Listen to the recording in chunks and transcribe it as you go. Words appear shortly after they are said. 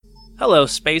Hello,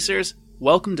 Spacers.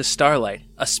 Welcome to Starlight,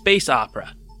 a space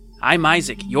opera. I'm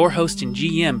Isaac, your host and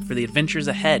GM for the adventures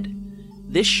ahead.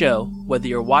 This show, whether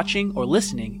you're watching or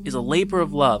listening, is a labor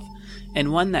of love,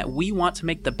 and one that we want to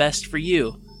make the best for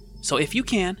you. So if you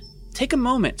can, take a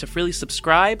moment to freely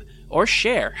subscribe or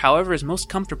share however is most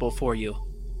comfortable for you.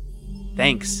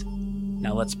 Thanks.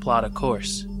 Now let's plot a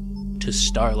course to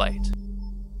Starlight.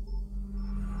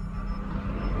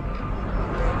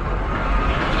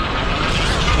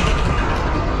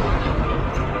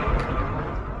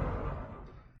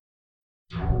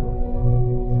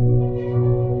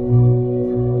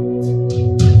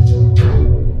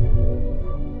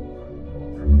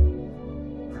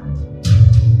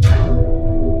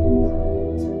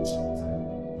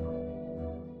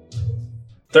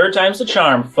 Third time's the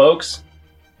charm, folks.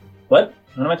 What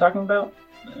am I talking about?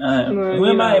 Who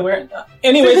am I? Where?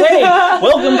 Anyways, hey!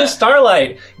 Welcome to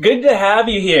Starlight! Good to have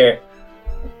you here.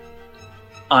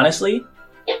 Honestly,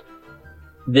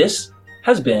 this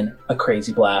has been a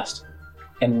crazy blast.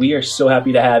 And we are so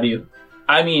happy to have you.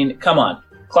 I mean, come on.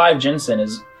 Clive Jensen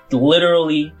is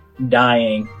literally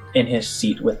dying in his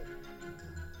seat with...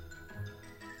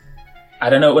 I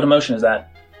don't know, what emotion is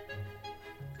that?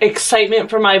 Excitement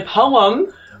for my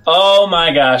poem. Oh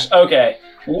my gosh. Okay.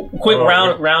 Quick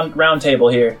round table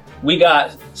here. We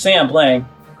got Sam playing.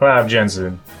 Clive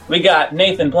Jensen. We got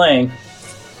Nathan playing.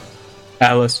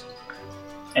 Alice.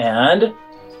 And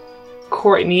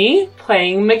Courtney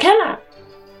playing McKenna.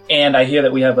 And I hear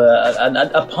that we have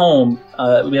a poem.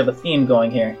 We have a theme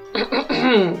going here.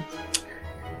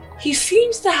 He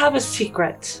seems to have a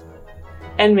secret.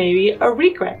 And maybe a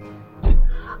regret.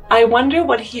 I wonder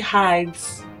what he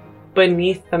hides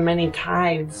beneath the many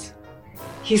tides.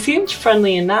 He seems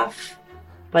friendly enough,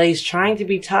 but he's trying to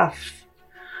be tough.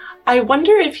 I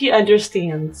wonder if he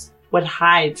understands what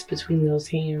hides between those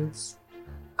hands.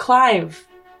 Clive,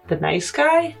 the nice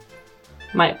guy,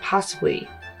 might possibly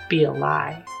be a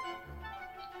lie.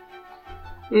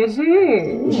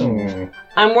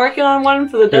 I'm working on one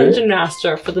for the Dungeon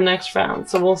Master for the next round,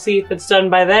 so we'll see if it's done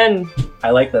by then.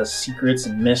 I like the secrets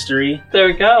and mystery. There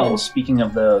we go. And speaking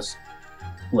of those,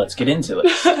 let's get into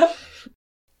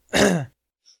it.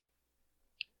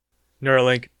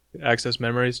 Neuralink. Access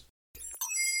memories.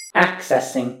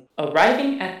 Accessing.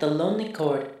 Arriving at the Lonely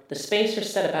Chord, the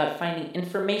Spacers set about finding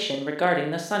information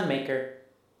regarding the Sunmaker.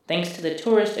 Thanks to the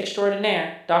tourist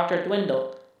extraordinaire, Dr.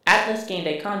 Dwindle, Atlas gained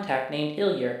a contact named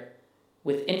Hillier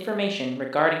with information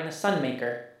regarding the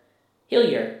Sunmaker.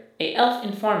 Hillier, a elf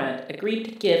informant, agreed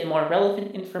to give more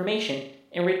relevant information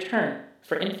in return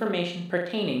for information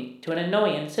pertaining to an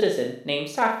Anoian citizen named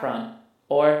Saffron,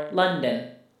 or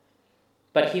London.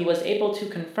 But he was able to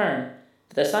confirm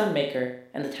that the Sunmaker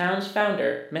and the town's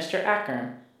founder, Mr.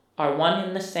 Ackern, are one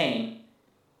and the same.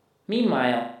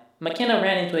 Meanwhile, McKenna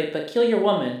ran into a peculiar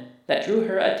woman that drew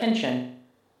her attention.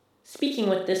 Speaking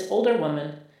with this older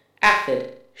woman,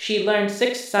 Aphid, she learned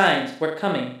 6 signs were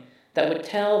coming that would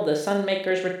tell the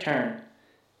Sunmaker's return.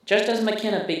 Just as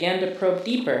McKenna began to probe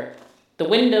deeper, the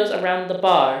windows around the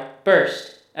bar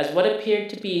burst as what appeared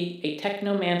to be a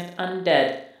technomanced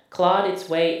undead clawed its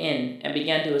way in and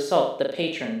began to assault the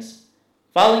patrons.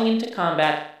 Falling into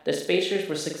combat, the Spacers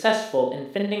were successful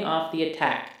in fending off the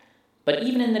attack. But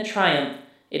even in the triumph,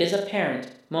 it is apparent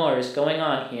more is going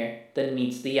on here than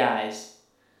meets the eyes.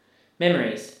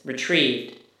 Memories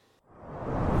retrieved.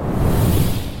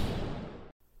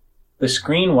 The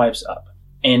screen wipes up,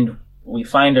 and we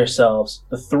find ourselves,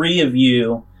 the three of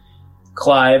you,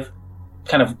 Clive,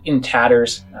 kind of in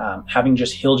tatters, having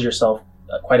just healed yourself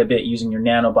quite a bit using your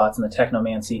nanobots and the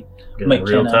technomancy. Getting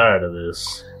real tired of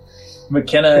this.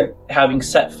 McKenna having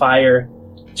set fire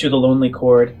to the Lonely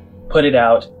Chord, put it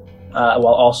out, while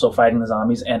also fighting the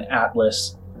zombies, and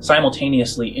Atlas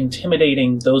simultaneously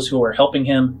intimidating those who were helping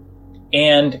him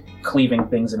and cleaving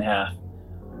things in half.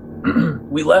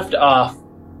 We left off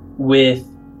with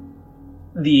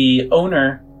the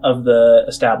owner of the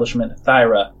establishment,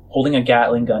 Thyra, holding a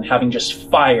Gatling gun, having just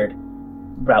fired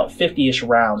about 50-ish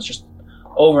rounds just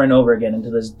over and over again into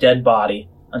this dead body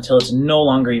until it's no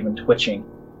longer even twitching.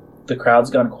 The crowd's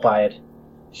gone quiet.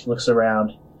 She looks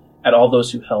around at all those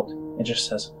who helped and just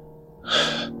says,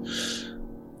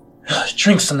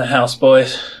 "Drinks in the house,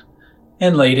 boys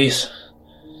and ladies."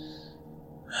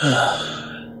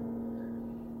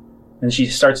 And she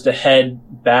starts to head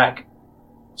back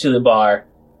to the bar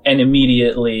and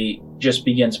immediately just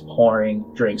begins pouring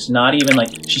drinks. Not even like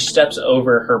she steps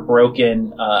over her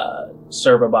broken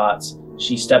servobots.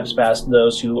 She steps past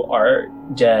those who are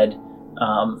dead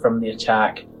from the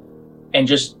attack and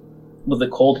just with a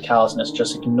cold callousness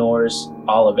just ignores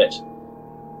all of it.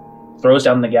 throws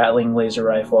down the Gatling laser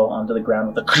rifle onto the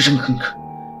ground with a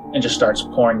and just starts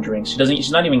pouring drinks.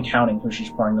 She's not even counting who she's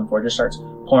pouring them for, just starts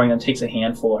pouring them, takes a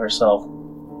handful herself,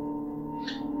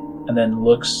 and then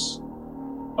looks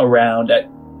around at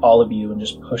all of you and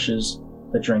just pushes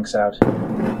the drinks out.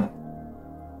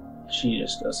 She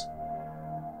just goes,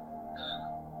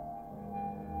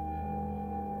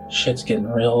 shit's getting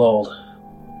real old.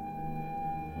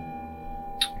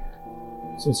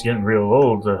 So it's getting real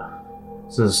old.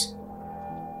 This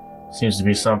seems to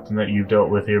be something that you've dealt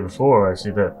with here before. I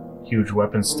see that huge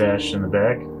weapon stash in the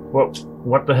back.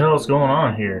 What the hell is going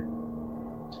on here?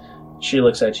 She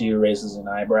looks at you, raises an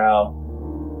eyebrow,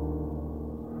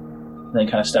 then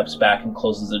kind of steps back and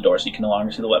closes the door so you can no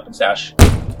longer see the weapon stash.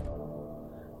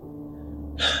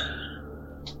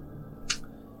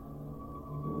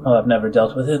 Well, I've never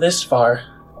dealt with it this far.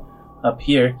 Up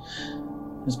here,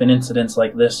 there's been incidents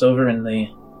like this over in the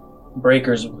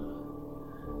Breakers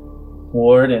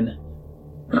ward, and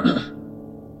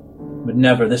but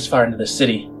never this far into the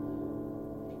city.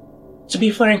 To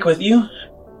be frank with you,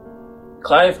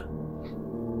 Clive,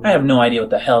 I have no idea what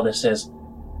the hell this is.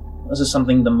 This is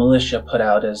something the militia put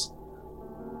out as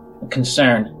a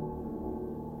concern.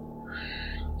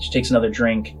 She takes another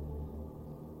drink,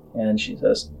 and she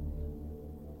says,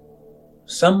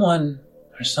 someone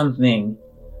or something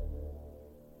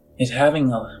is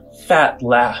having a fat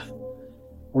laugh,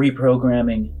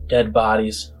 reprogramming dead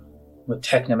bodies with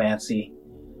technomancy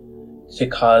to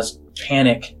cause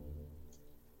panic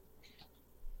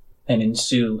and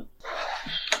ensue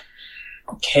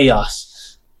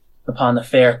chaos upon the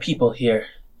fair people here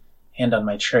and on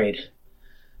my trade.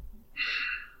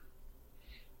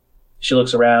 She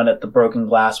looks around at the broken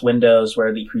glass windows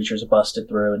where the creatures busted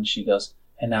through, and she goes,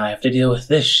 and now I have to deal with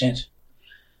this shit.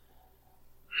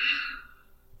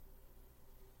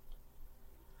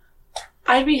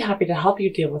 I'd be happy to help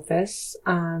you deal with this.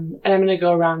 And I'm going to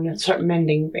go around and start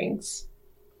mending things.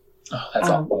 Oh, that's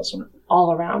awesome.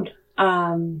 All around.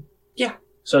 Yeah.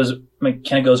 So as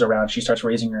McKenna goes around, she starts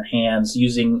raising her hands,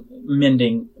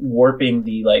 mending, warping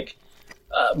the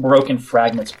broken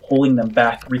fragments, pulling them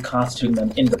back, reconstituting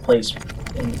them into place,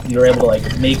 and you're able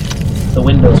to make the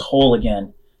windows whole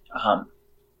again.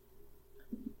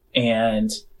 And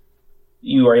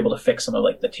you are able to fix some of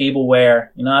the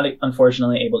tableware. You're not,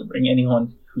 unfortunately, able to bring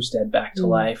anyone who's dead back to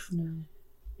life. No.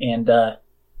 And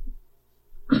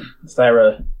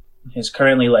Thyra is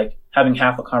currently having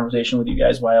half a conversation with you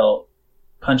guys while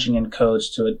punching in codes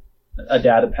to a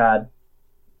data pad.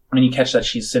 And you catch that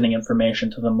she's sending information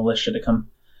to the militia to come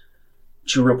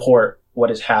to report what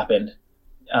has happened.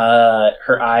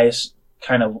 Her eyes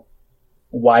kind of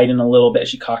widen a little bit.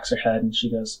 She cocks her head and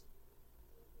she goes,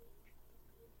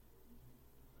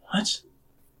 what?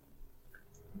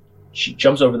 She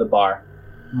jumps over the bar,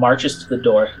 marches to the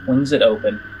door, flings it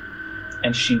open,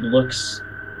 and she looks.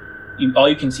 All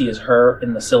you can see is her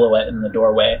in the silhouette in the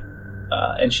doorway,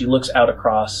 and she looks out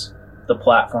across the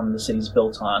platform the city's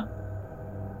built on.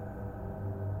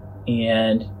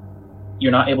 And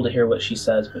you're not able to hear what she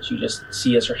says, but you just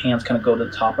see as her hands kind of go to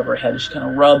the top of her head, and she kind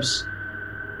of rubs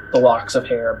the locks of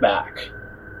hair back.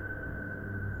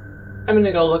 I'm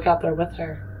gonna go look out there with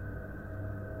her.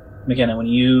 McKenna, when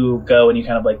you go and you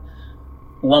kind of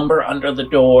lumber under the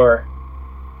door,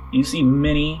 you see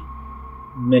many,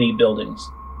 many buildings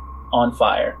on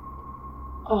fire.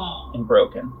 Oh. And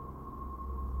broken.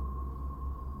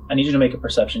 I need you to make a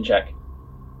perception check.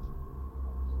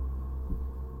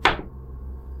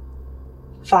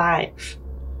 5.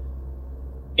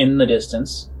 In the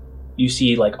distance, you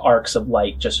see arcs of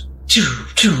light just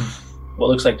what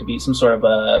looks like to be some sort of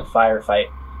a firefight.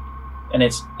 And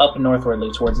it's up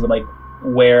northwardly towards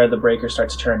where the breaker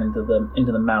starts to turn into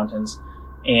the mountains.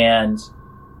 And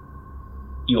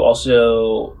you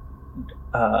also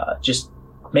just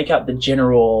make out the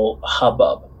general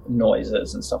hubbub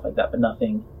noises and stuff like that, but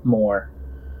nothing more.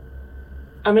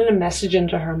 I'm going to message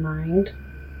into her mind,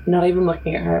 not even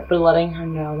looking at her, but letting her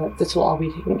know that this will all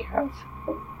be taken care of.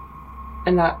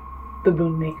 And that the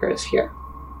Boonmaker is here.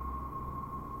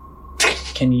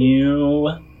 Can you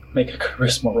make a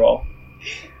charisma roll?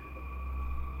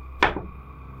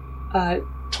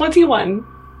 21.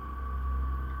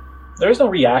 There's no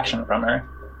reaction from her.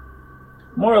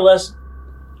 More or less,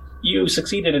 you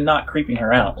succeeded in not creeping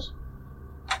her out.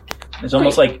 It's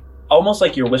almost like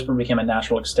your whisper became a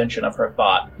natural extension of her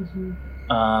thought.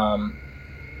 Mm-hmm.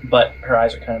 But her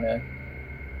eyes are kind of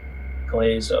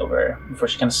glazed over before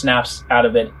she kind of snaps out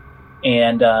of it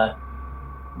and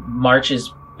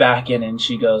marches back in, and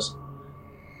she goes,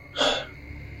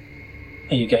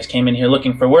 hey, you guys came in here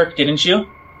looking for work, didn't you?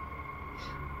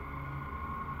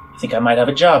 I think I might have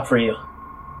a job for you.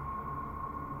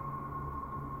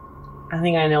 I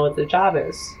think I know what the job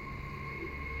is.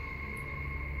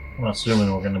 I'm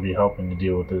assuming we're going to be helping to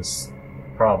deal with this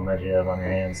problem that you have on your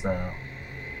hands now.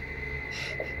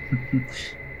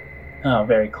 Oh,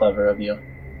 very clever of you.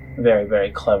 Very,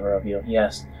 very clever of you,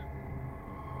 yes.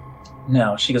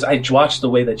 No, she goes, I watched the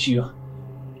way that you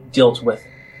dealt with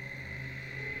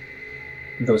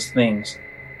those things.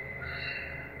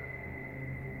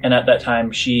 And at that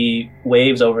time, she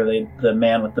waves over the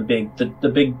man with the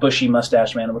big bushy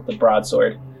mustache man with the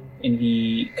broadsword. And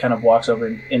he kind of walks over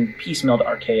in piecemealed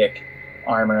archaic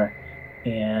armor.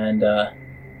 And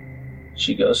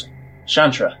she goes,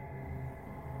 Chantra,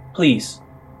 please,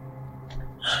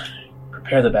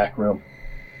 prepare the back room.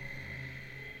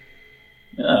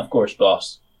 Of course,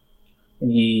 boss.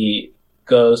 And he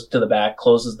goes to the back,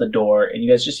 closes the door, and you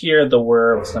guys just hear the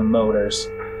whir of some motors.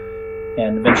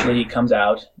 And eventually he comes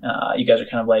out. You guys are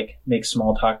kind of like, make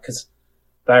small talk, because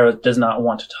Thyra does not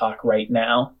want to talk right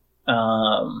now.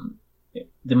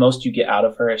 The most you get out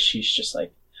of her is she's just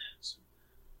like,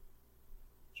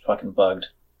 fucking bugged.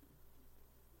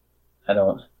 I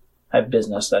have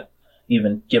business that,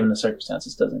 even given the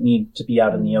circumstances, doesn't need to be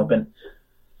out in the open.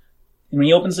 And when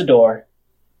he opens the door,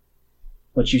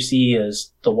 what you see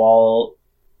is the wall,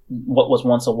 what was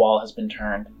once a wall has been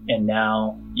turned, and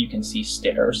now you can see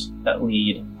stairs that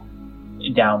lead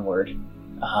downward.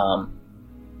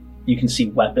 You can see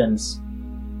weapons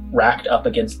racked up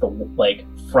against the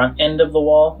front end of the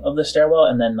wall of the stairwell,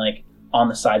 and then on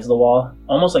the sides of the wall,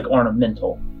 almost like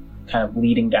ornamental, kind of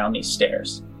leading down these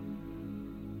stairs.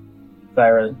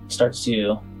 Thyra starts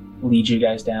to lead you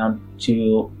guys down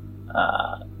to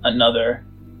another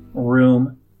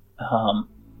room,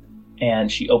 and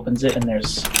she opens it, and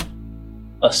there's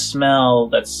a smell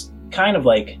that's kind of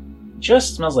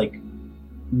just smells like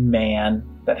man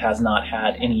that has not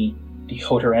had any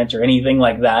deodorant or anything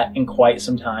like that in quite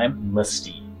some time.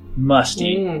 Musty.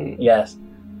 Yes.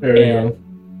 There you go.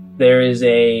 There is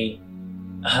a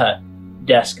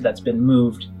desk that's been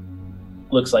moved,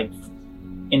 looks like,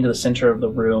 into the center of the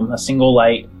room, a single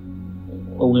light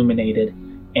illuminated.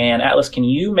 And Atlas, can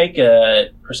you make a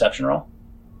perception roll?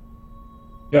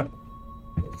 Yeah.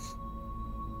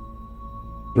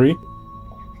 3?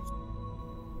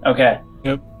 Okay.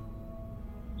 Yep.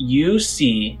 You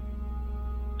see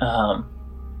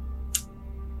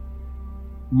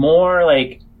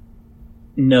more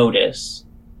notice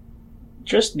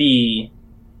just the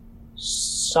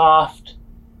soft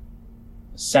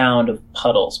sound of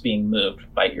puddles being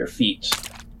moved by your feet.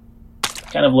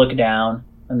 Kind of look down,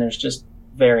 and there's just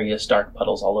various dark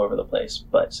puddles all over the place,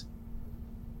 but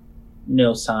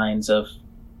no signs of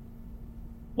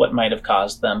what might have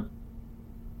caused them.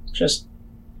 Just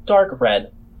dark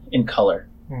red in color.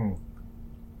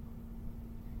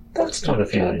 That's Got not a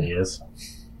few good. ideas.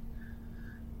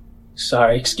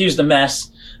 Sorry, excuse the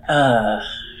mess.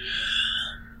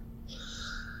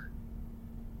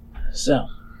 So,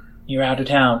 you're out of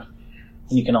town.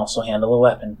 You can also handle a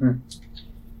weapon.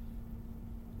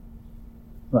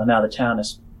 Well, now the town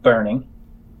is burning.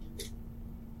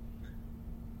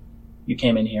 You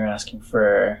came in here asking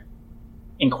for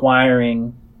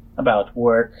inquiring about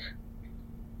work,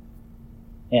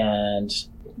 and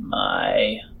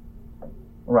my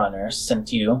runner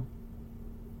sent you.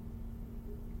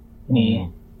 And he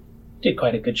did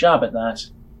quite a good job at that.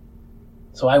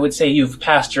 So I would say you've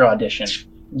passed your audition.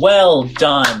 Well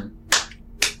done.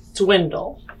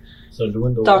 Dwindle. So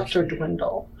Dwindle. Dr.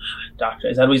 Dwindle. Doctor,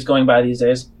 is that what he's going by these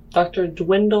days? Dr.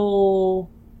 Dwindle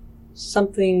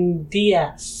something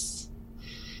DS.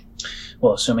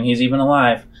 Well, assuming he's even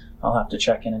alive, I'll have to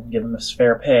check in and give him his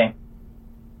fair pay.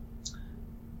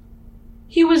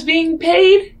 He was being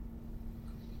paid?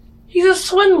 He's a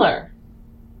swindler.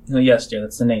 Oh, yes, dear,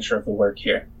 that's the nature of the work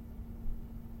here.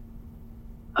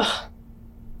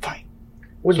 Fine.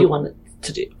 What do you want it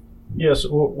to do? Yes,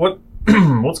 what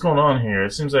what's going on here?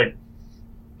 It seems like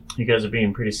you guys are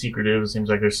being pretty secretive. It seems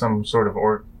like there's some sort of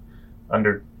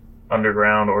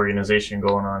underground organization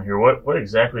going on here. What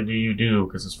exactly do you do?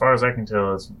 Because as far as I can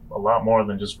tell, it's a lot more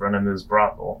than just running this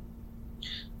brothel.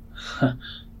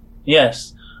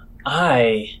 Yes,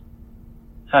 I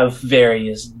have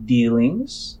various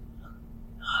dealings,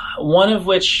 one of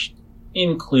which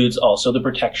includes also the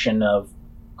protection of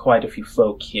quite a few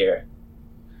folk here.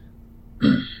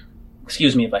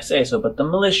 Excuse me if I say so, but the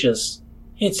militia's,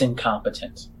 it's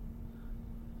incompetent.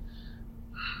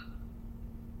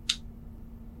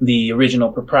 The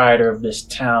original proprietor of this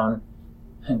town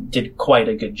did quite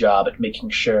a good job at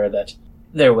making sure that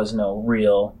there was no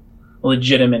real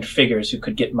legitimate figures who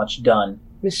could get much done.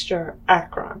 Mr.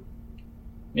 Akron.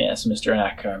 Yes, Mr.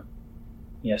 Akron.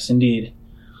 Yes, indeed.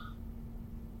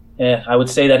 I would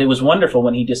say that it was wonderful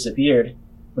when he disappeared.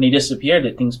 When he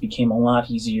disappeared, things became a lot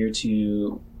easier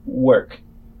to work.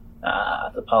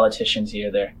 The politicians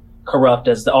here, they're corrupt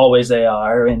as always they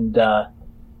are, and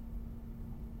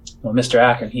Mr.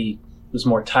 Akron, he was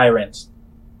more tyrant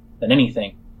than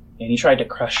anything. And he tried to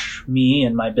crush me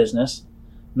and my business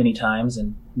many times,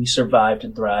 and we survived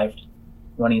and thrived.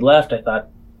 When he left, I thought,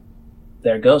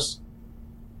 there it goes.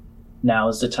 Now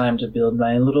is the time to build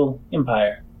my little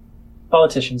empire.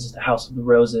 Politicians at the House of the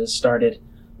Roses started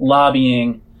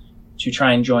lobbying to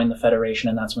try and join the Federation,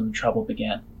 and that's when the trouble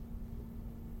began.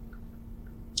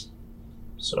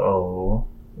 So,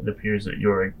 it appears that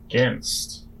you're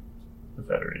against the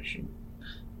Federation.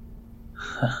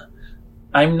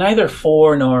 I'm neither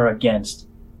for nor against.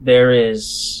 There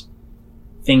is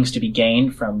things to be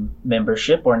gained from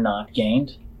membership or not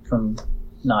gained from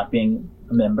not being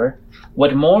a member.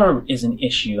 What more is an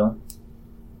issue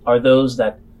are those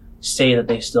that say that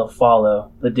they still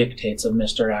follow the dictates of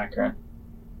Mr. Akron.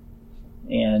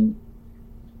 And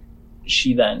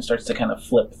she then starts to kind of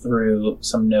flip through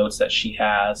some notes that she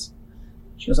has.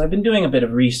 She goes, I've been doing a bit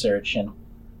of research, and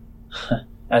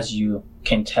as you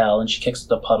can tell, and she kicks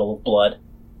the puddle of blood,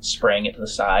 spraying it to the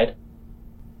side.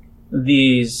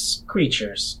 These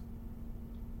creatures,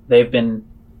 they've been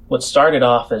what started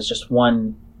off as just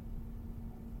one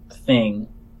thing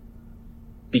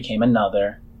became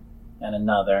another and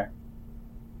another.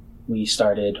 We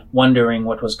started wondering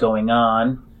what was going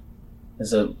on,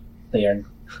 as they are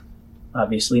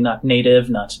obviously not native,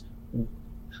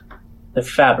 they're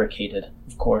fabricated,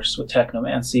 of course, with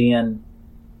technomancy, and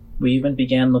we even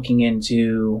began looking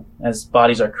into, as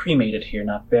bodies are cremated here,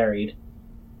 not buried,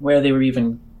 where they were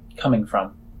even coming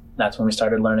from. That's when we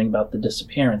started learning about the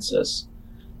disappearances.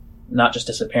 Not just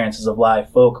disappearances of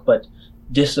live folk, but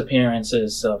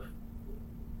disappearances of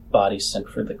bodies sent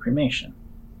for the cremation.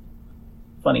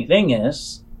 Funny thing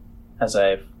is, as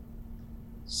I've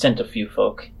sent a few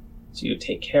folk to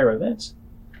take care of it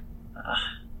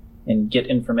and get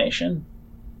information,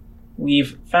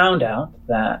 we've found out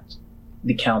that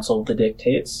the Council of the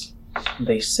Dictates,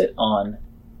 they sit on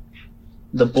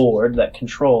the board that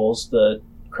controls the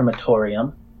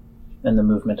crematorium and the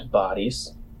movement of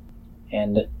bodies,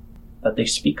 and that they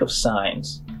speak of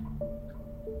signs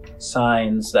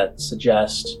that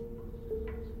suggest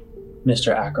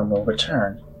Mr. Akron will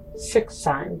return. 6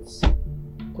 signs.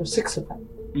 There's 6 of them.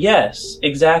 Yes,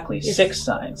 exactly. Yes. 6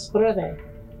 signs. What are they?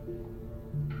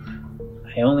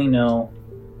 I only know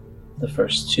the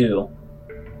first 2.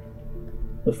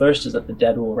 The first is that the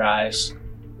dead will rise,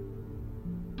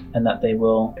 and that they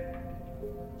will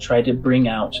try to bring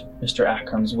out Mr.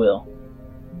 Akron's will.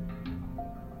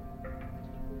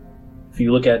 If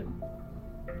you look at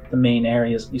the main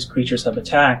areas these creatures have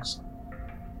attacked,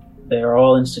 they are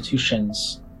all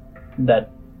institutions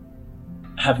that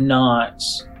have not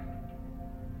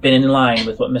been in line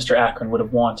with what Mr. Akron would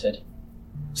have wanted.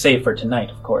 Save for tonight,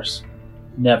 of course.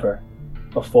 Never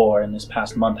before in this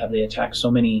past month have they attacked so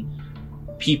many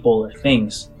people or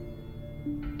things.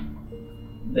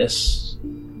 This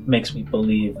makes me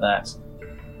believe that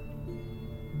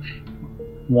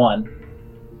 1,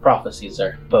 prophecies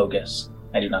are bogus.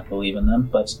 I do not believe in them,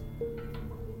 but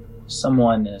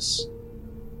someone is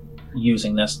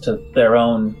using this to their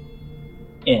own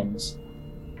ends.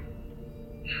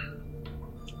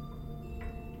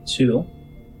 2,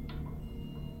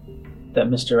 that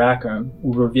Mr. Akron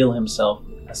will reveal himself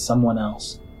as someone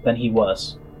else than he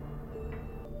was.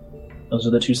 Those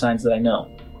are the 2 signs that I know.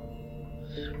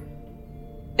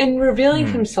 In revealing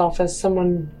himself as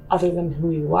someone other than who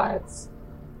he was,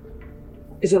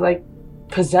 is it like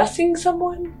possessing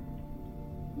someone?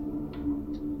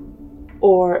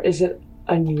 Or is it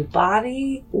a new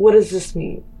body? What does this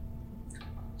mean?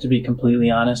 To be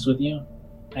completely honest with you,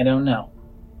 I don't know.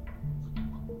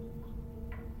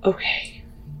 Okay.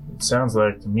 It sounds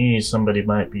like to me somebody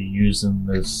might be using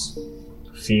this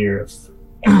fear of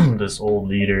this old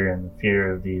leader and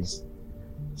fear of these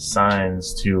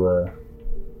signs to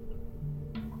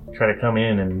try to come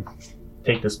in and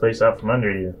take this place out from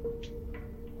under you.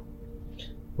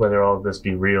 Whether all of this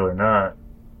be real or not,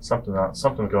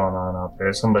 something's going on out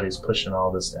there. Somebody's pushing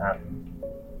all this to happen.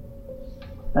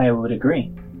 I would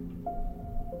agree.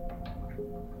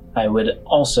 I would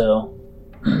also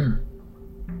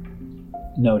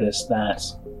notice that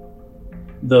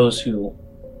those who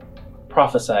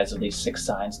prophesize of these 6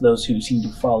 signs, those who seem to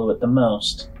follow it the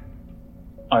most,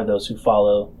 are those who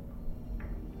follow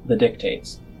the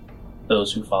dictates,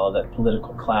 those who follow that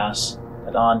political class,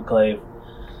 that enclave.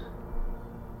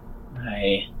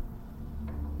 I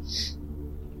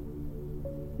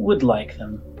would like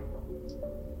them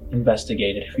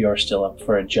investigate it if you're still up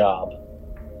for a job.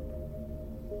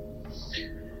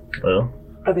 Well,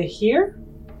 Are they here?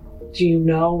 Do you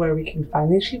know where we can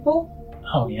find these people?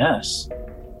 Oh, yes.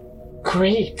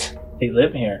 Great. They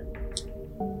live here.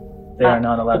 They are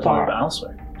not allowed the to live bar.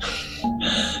 elsewhere.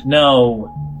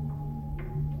 No.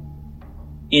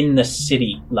 In the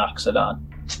city, Loxodon.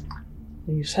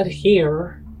 You said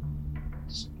here.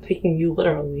 Just taking you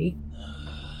literally.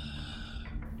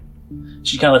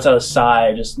 She kind of lets out a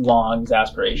sigh, just long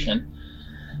exasperation.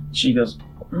 She goes,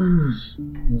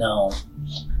 no.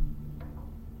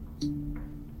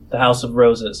 The House of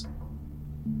Roses.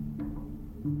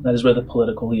 That is where the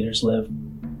political leaders live.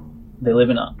 They live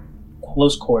in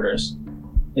close quarters.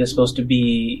 It is supposed to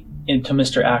be, into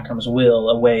Mr. Akram's will,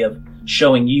 a way of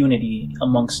showing unity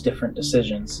amongst different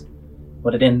decisions.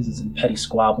 What it ends is in petty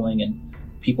squabbling and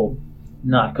people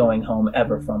not going home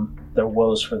ever from their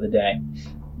woes for the day.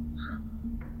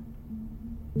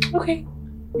 Okay.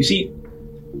 You see,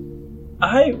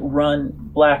 I run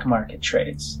black market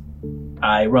trades.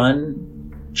 I run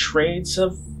trades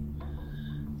of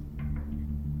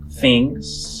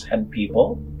things and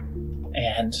people,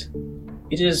 and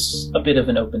it is a bit of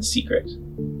an open secret.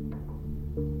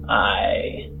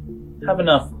 I have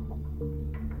enough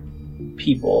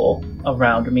people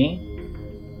around me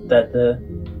that the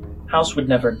house would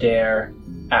never dare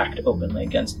act openly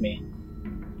against me.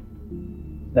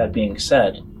 That being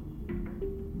said,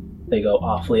 they go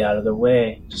awfully out of their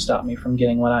way to stop me from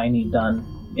getting what I need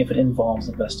done if it involves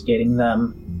investigating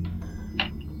them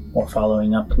or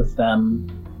following up with them.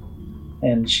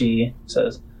 And she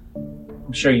says,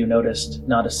 I'm sure you noticed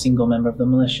not a single member of the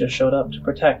militia showed up to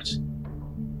protect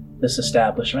this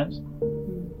establishment.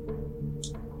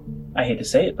 I hate to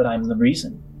say it, but I'm the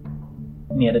reason.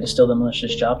 And yet it is still the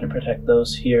militia's job to protect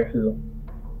those here who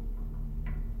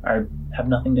have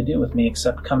nothing to do with me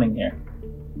except coming here.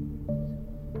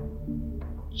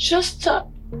 Just to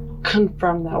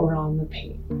confirm that we're on the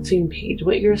same page,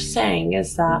 what you're saying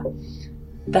is that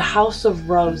the House of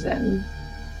Rosen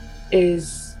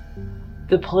is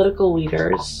the political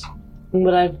leaders, and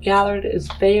what I've gathered is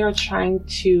they are trying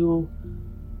to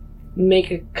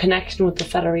make a connection with the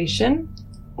Federation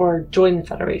or join the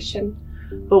Federation.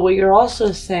 But what you're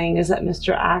also saying is that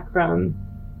Mr. Akram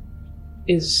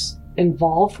is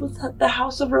involved with the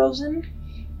House of Rosen?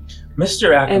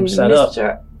 Mr. Akram And set up.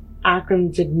 Mr.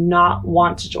 Akram did not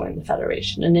want to join the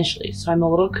Federation initially, so I'm a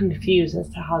little confused as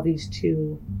to how these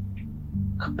two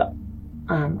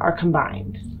are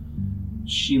combined.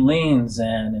 She leans in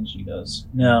and she goes,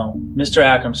 no, Mr.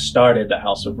 Akram started the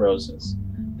House of Roses.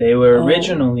 They were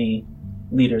originally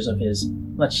leaders of his,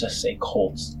 let's just say,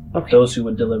 cults. Okay. Those who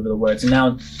would deliver the words. And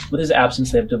now, with his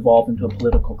absence, they've devolved into a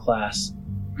political class.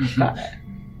 Got it.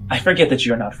 I forget that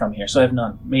you're not from here, so I've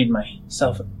not made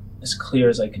myself as clear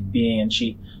as I could be. And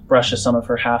she brushes some of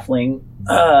her halfling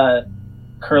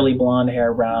curly blonde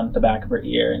hair around the back of her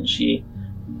ear, and she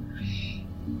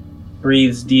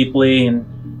breathes deeply and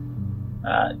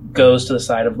goes to the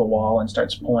side of the wall and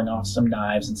starts pulling off some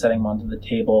knives and setting them onto the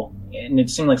table. And it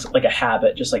seemed like a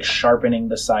habit, just like sharpening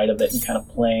the side of it and kind of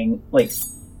playing, like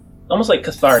almost like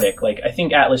cathartic. Like, I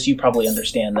think, Atlas, you probably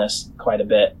understand this quite a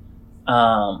bit.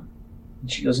 And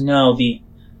she goes, no, the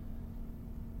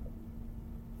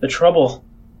trouble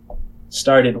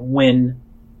started when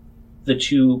the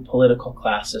two political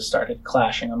classes started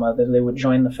clashing on whether they would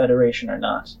join the Federation or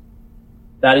not.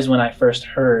 That is when I first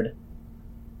heard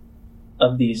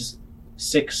of these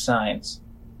 6 signs.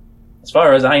 As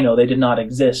far as I know, they did not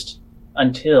exist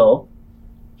until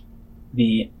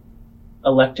the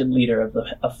elected leader of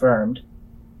the Affirmed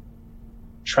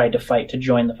tried to fight to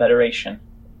join the Federation.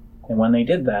 And when they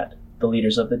did that, the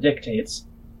leaders of the Dictates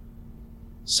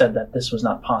said that this was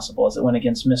not possible, as it went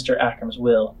against Mr. Akram's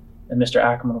will, and Mr.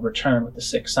 Akram would return with the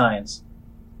 6 signs.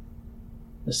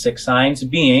 The 6 signs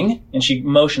being, and she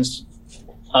motions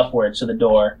upward to the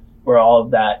door where all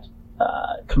of that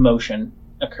commotion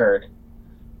occurred,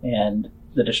 and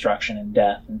the destruction and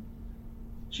death. And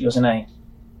she goes, and I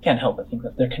can't help but think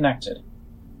that they're connected.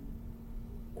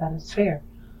 That is fair.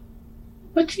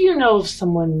 What do you know of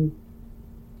someone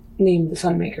named the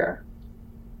Sunmaker?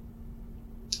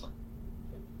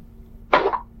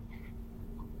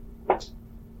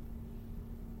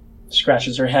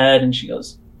 Scratches her head and she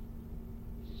goes,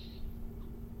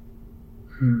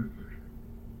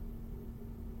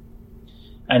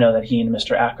 I know that he and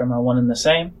Mr. Akram are one and the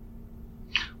same.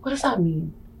 What does that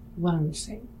mean? One and the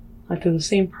same? Like they're the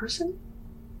same person?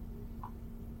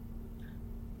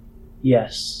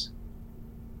 Yes.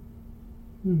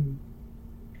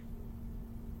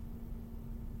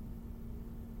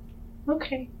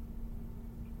 Okay.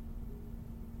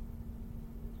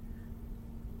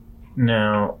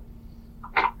 Now,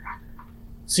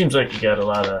 seems like you got a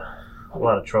lot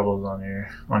of troubles on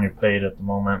your plate at the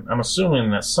moment. I'm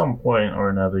assuming at some point or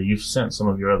another you've sent some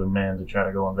of your other men to try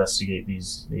to go investigate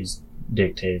these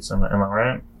dictates. Am I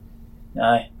right?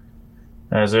 Aye.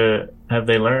 Have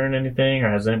they learned anything,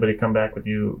 or has anybody come back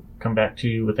to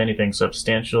you with anything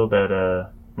substantial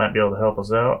that might be able to help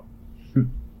us out?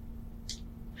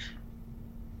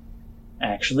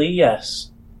 Actually,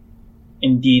 yes.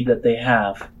 Indeed that they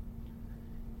have.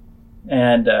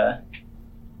 And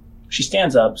she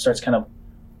stands up, starts kind of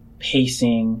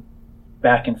pacing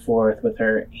back and forth with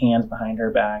her hands behind her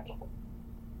back.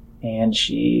 And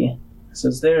she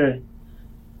says,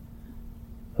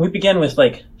 we began with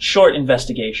short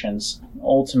investigations.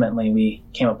 Ultimately, we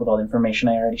came up with all the information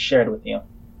I already shared with you.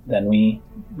 Then we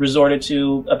resorted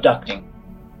to abducting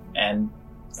and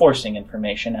forcing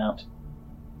information out.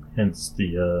 Hence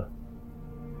the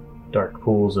dark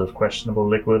pools of questionable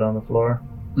liquid on the floor?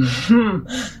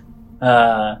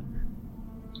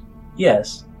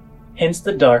 Yes. Hence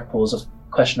the dark pools of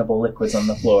questionable liquids on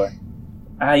the floor.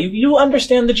 You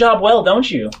understand the job well,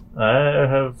 don't you? I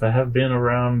have been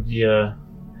around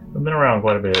I've been around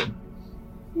quite a bit.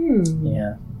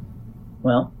 Yeah.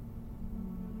 Well,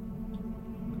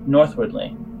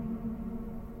 northwardly,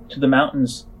 to the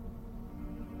mountains,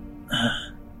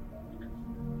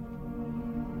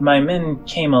 my men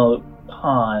came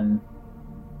upon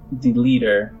the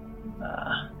leader,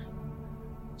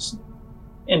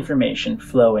 information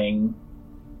flowing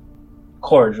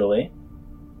cordially,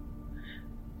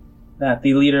 that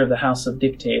the leader of the House of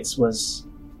Dictates was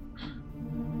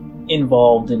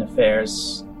involved in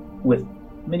affairs with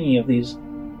many of these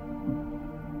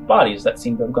bodies that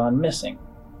seem to have gone missing.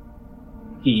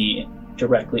 He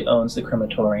directly owns the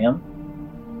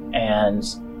crematorium, and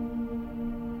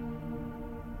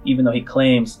even though he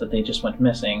claims that they just went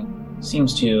missing,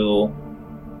 seems to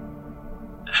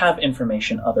have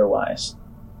information otherwise.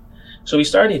 So we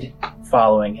started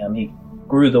following him. He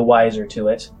grew the wiser to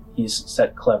it. He's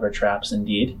set clever traps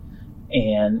indeed,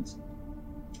 and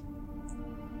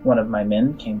one of my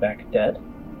men came back dead.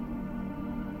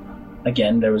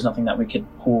 Again, there was nothing that we could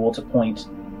pull to point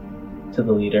to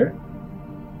the leader.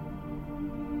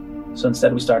 So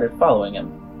instead we started following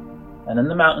him. And in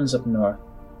the mountains up north,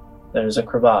 there's a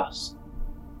crevasse.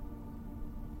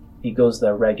 He goes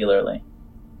there regularly.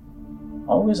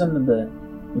 Always under the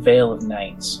veil of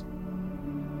nights.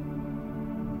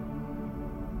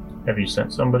 Have you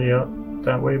sent somebody out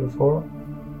that way before?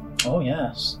 Oh,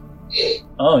 yes.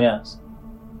 Oh, yes.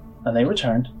 And they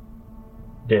returned.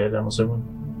 Dead, I'm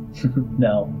assuming?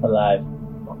 No, alive.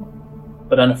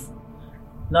 But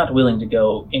not willing to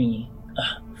go any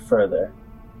further.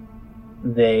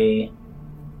 They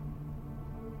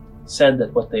said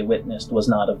that what they witnessed was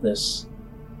not of this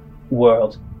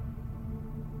world.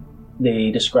 They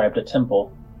described a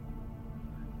temple.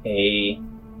 A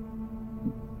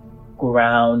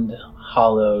ground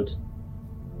hollowed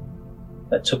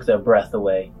that took their breath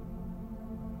away.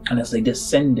 And as they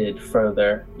descended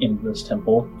further into this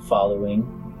temple,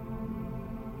 following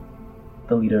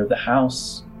the leader of the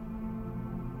house,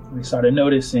 they started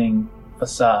noticing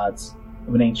facades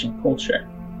of an ancient culture.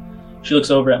 She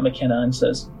looks over at McKenna and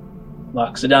says,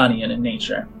 Loxodonian in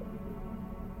nature.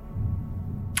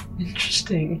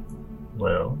 Interesting.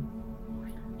 Well,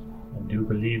 I do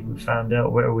believe we found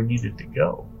out where we needed to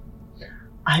go.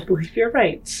 I believe you're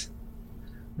right.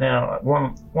 Now,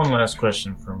 one last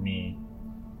question for me.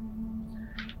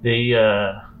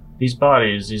 These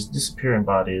bodies, these disappearing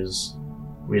bodies,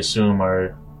 we assume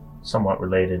are somewhat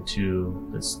related to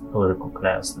this political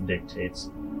class that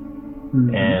dictates.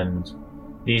 Mm-hmm. And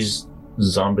these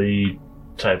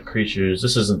zombie-type creatures,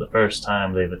 this isn't the first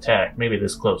time they've attacked. Maybe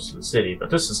this close to the city,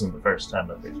 but this isn't the first time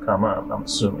that they've come up, I'm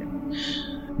assuming.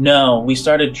 No, we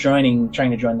started trying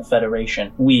to join the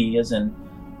Federation. We, as in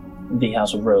the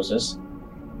House of Roses,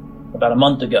 about a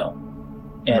month ago.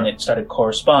 And It started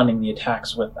corresponding the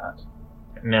attacks with that.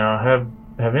 Now,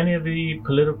 have any of the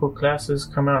political classes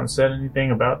come out and said anything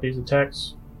about these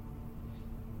attacks?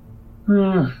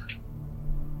 That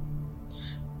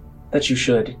you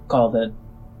should call the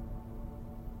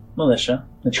militia,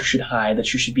 that you should hide,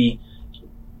 that you should be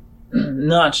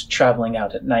not traveling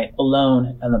out at night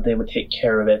alone, and that they would take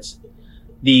care of it.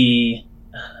 The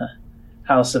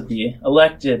House of the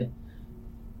Elected,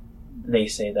 they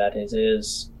say that it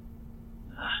is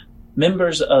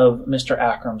members of Mr.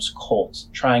 Akram's cult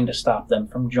trying to stop them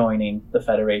from joining the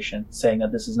Federation, saying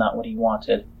that this is not what he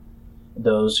wanted.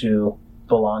 Those who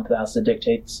belong to the House of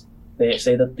Dictates, they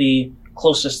say that the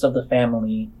closest of the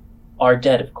family are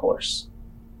dead, of course,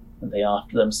 and they off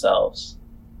to themselves.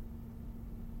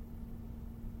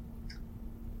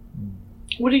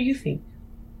 What do you think?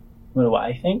 What do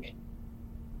I think?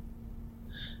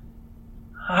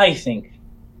 I think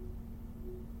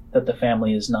that the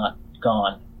family is not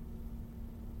gone.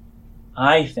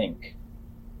 I think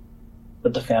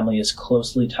that the family is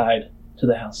closely tied to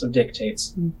the House of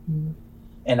Dictates. Mm-hmm.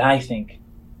 And I think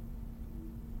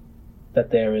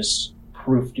that there is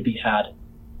proof to be had.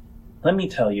 Let me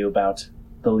tell you about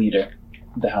the leader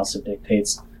of the House of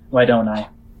Dictates. Why don't I?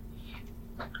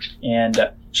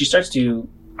 And she starts to,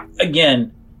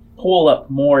 again, pull up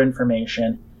more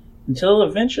information until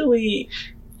eventually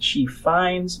she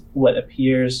finds what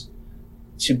appears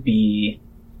to be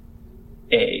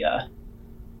a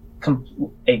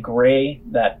gray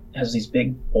that has these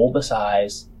big bulbous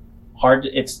eyes.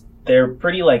 They're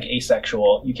pretty like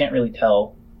asexual. You can't really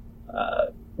tell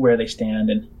where they stand.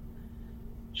 And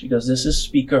she goes, "This is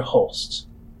Speaker Holst.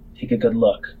 Take a good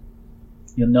look.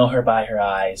 You'll know her by her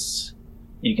eyes."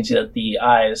 You can see that the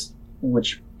eyes,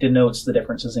 which denotes the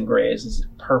differences in grays, is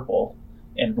purple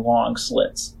and long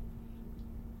slits.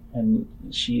 And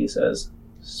she says,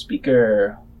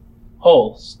 "Speaker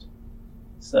Holst,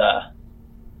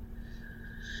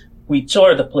 we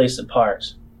tore the place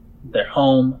apart. Their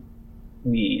home.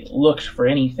 We looked for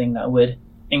anything that would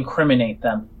incriminate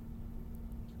them.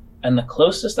 And the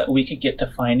closest that we could get to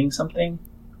finding something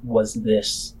was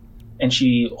this." And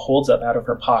she holds up out of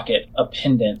her pocket a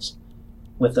pendant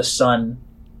with the sun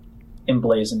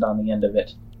emblazoned on the end of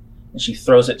it. And she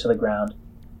throws it to the ground.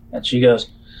 And she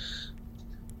goes,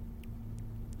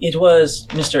 "It was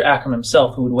Mr. Akram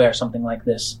himself who would wear something like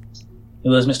this. It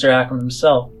was Mr. Akram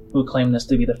himself who claimed this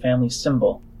to be the family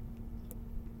symbol.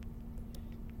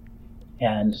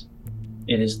 And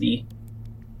it is the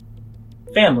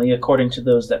family, according to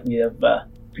those that we have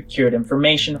procured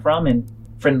information from in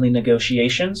friendly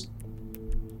negotiations.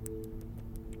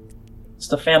 It's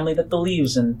the family that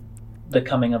believes in the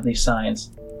coming of these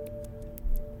signs.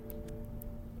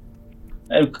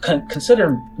 I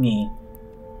consider me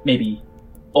maybe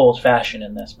old-fashioned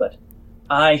in this, but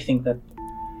I think that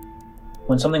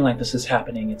when something like this is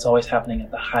happening, it's always happening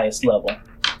at the highest level.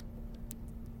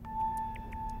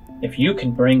 If you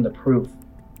can bring the proof,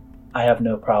 I have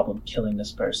no problem killing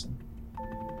this person.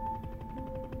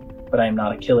 But I am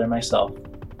not a killer myself.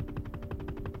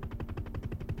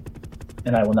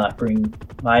 And I will not bring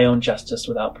my own justice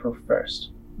without proof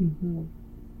first. Mm-hmm.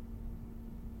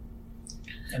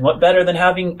 And what better than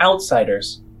having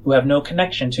outsiders who have no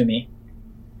connection to me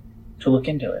to look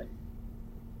into it?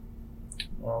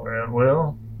 All right,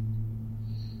 well,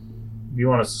 if you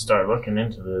want us to start looking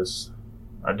into this,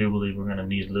 I do believe we're going to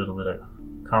need a little bit of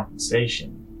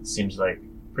compensation. It seems like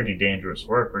pretty dangerous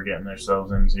work we're getting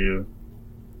ourselves into.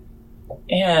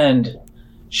 And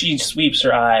she sweeps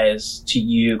her eyes to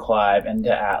you, Clive, and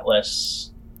to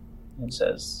Atlas, and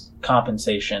says,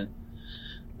 "Compensation.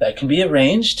 That can be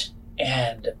arranged,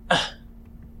 and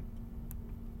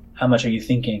how much are you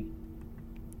thinking?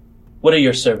 What are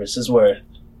your services worth?"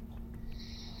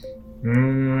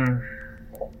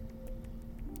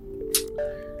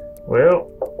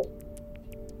 Well,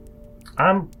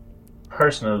 I'm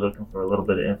personally looking for a little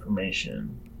bit of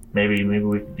information. Maybe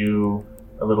we could do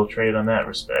a little trade on that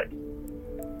respect.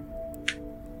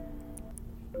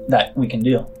 That we can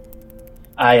do.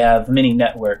 I have many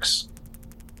networks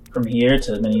from here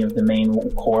to many of the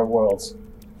main core worlds.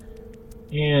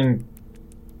 And,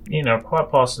 quite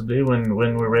possibly when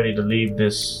we're ready to leave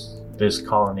this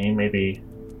colony, maybe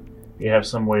you have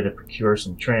some way to procure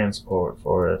some transport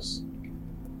for us.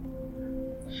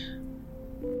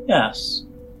 Yes.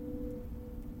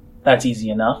 That's easy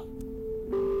enough.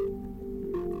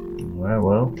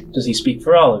 Well. Does he speak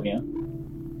for all of you?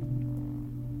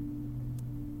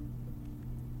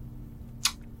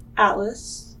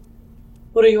 Atlas,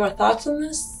 what are your thoughts on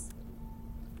this?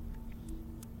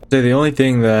 So the only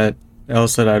thing that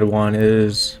else that I'd want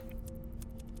is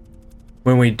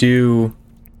when we do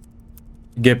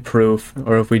get proof,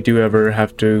 or if we do ever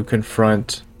have to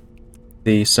confront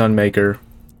the Sunmaker,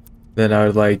 then I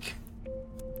would like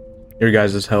your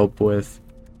guys' help with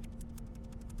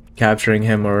capturing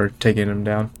him or taking him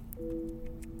down.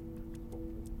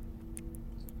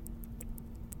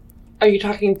 Are you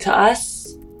talking to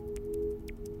us?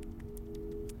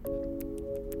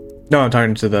 No, I'm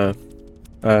talking to the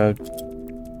I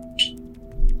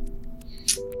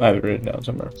have it written down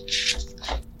somewhere.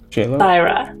 Shayla?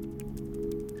 Lyra.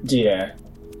 Dear.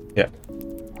 Yeah.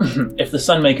 If the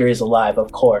Sunmaker is alive,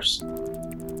 of course.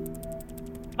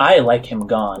 I like him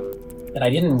gone, and I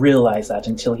didn't realize that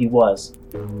until he was.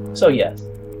 So yes,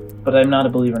 but I'm not a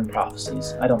believer in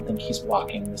prophecies. I don't think he's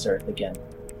walking this earth again.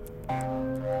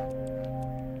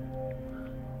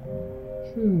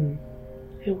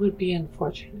 It would be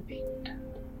unfortunate if he were dead.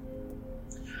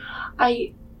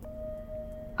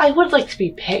 I would like to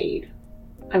be paid.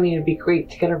 I mean, it'd be great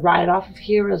to get a ride off of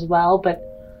here as well, but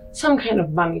some kind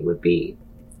of money would be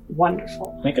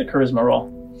wonderful. Make a charisma roll.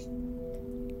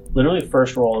 Literally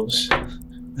first roll of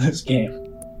this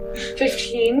game.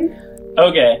 15?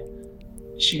 Okay.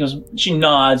 She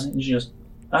nods, and she goes,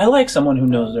 I like someone who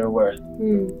knows their worth.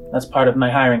 That's part of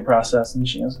my hiring process. And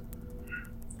she goes,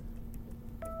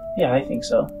 yeah, I think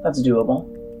so. That's doable.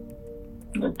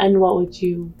 And what would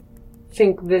you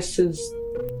think this is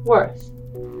worth?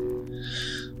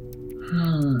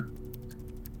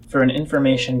 For an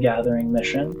information gathering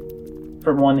mission,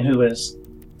 for one who is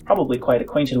probably quite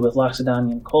acquainted with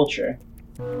Loxodonian culture,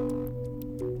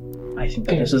 I think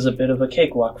that this is a bit of a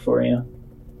cakewalk for you.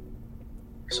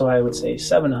 So I would say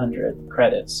 700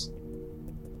 credits.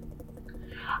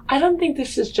 I don't think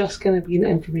this is just going to be an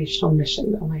informational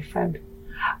mission, though, my friend.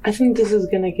 I think this is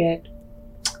going to get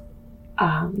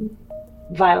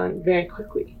violent very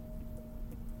quickly.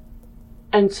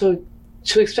 And so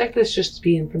to expect this just to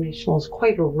be informational is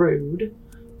quite rude,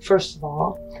 first of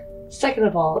all. Second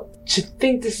of all, to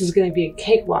think this is going to be a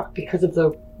cakewalk because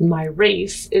of my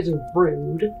race is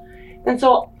rude. And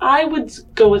so I would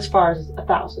go as far as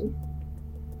 1,000.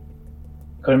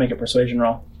 Go ahead and make a persuasion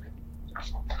roll.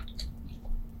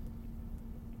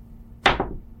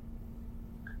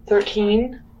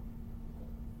 13.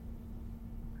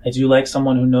 I do like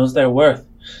someone who knows their worth.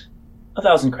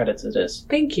 1,000 credits it is.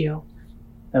 Thank you.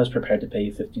 I was prepared to pay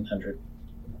you 1,500.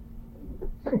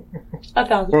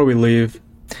 1,000. Before we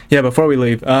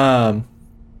leave, I'm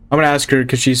gonna ask her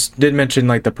because she did mention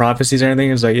like the prophecies and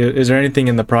everything. Is there anything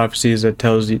in the prophecies that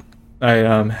tells you,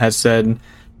 has said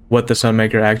what the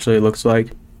Sunmaker actually looks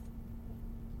like?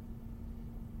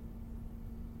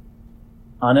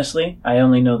 Honestly, I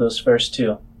only know those first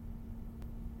two.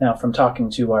 Now, from talking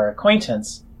to our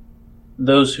acquaintance,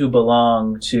 those who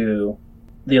belong to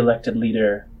the elected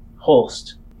leader,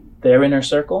 Holst, their inner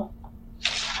circle,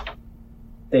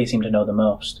 they seem to know the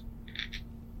most.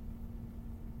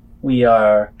 We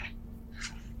are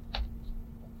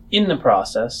in the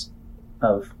process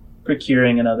of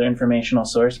procuring another informational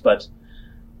source, but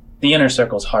the inner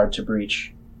circle is hard to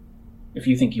breach. If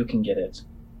you think you can get it,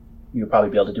 you'll probably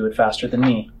be able to do it faster than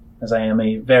me, as I am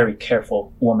a very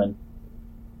careful woman.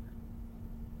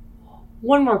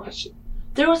 One more question.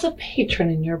 There was a patron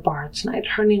in your bar tonight.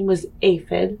 Her name was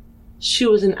Aphid. She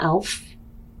was an elf.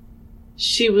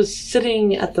 She was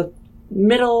sitting at the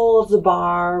middle of the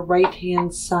bar,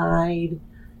 right-hand side,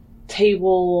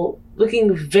 table,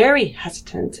 looking very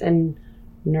hesitant and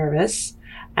nervous.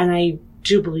 And I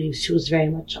do believe she was very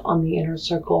much on the inner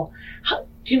circle. Do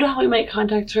you know how we might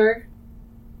contact her?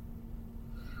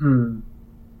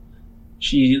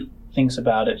 She thinks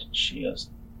about it. She goes...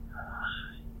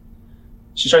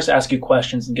 She starts to ask you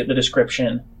questions and get the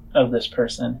description of this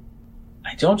person.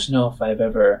 I don't know if I've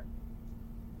ever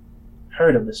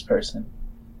heard of this person.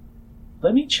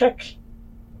 Let me check.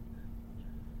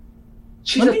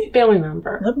 She's a family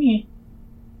member.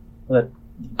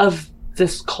 Of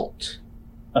this cult.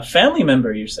 A family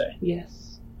member, you say?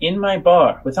 Yes. In my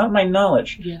bar, without my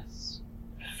knowledge? Yes.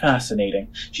 Fascinating.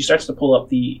 She starts to pull up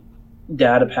the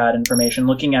data pad information,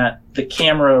 looking at the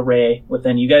camera array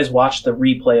within. You guys watch the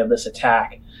replay of this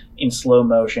attack in slow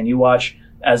motion. You watch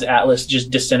as Atlas just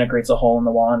disintegrates a hole in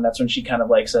the wall, and that's when she kind of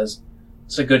like says,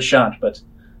 it's a good shot, but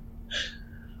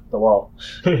the wall.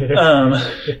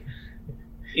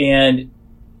 And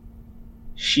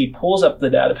she pulls up the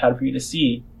data pad for you to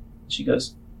see. She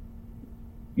goes,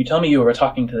 you tell me you were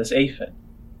talking to this aphid.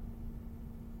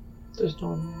 There's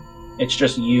no one. It's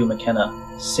just you, McKenna,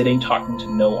 sitting talking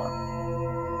to no one.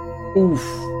 Oof.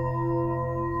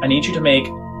 I need you to make...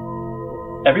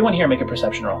 Everyone here make a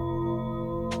perception roll.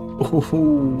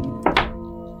 Ooh.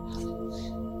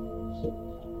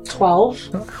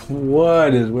 12.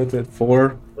 What is with it?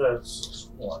 4? That's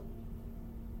 1.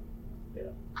 Yeah,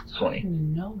 20.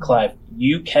 No. Clive,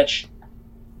 you catch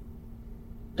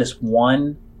this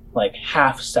one, like,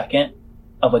 half second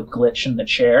of a glitch in the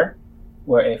chair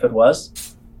where Aphid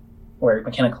was, where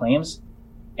McKenna claims,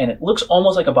 and it looks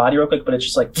almost like a body real quick, but it's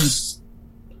just like,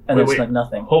 and it's like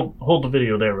nothing. Hold the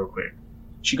video there real quick.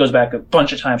 She goes back a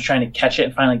bunch of times trying to catch it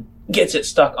and finally gets it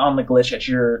stuck on the glitch at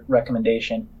your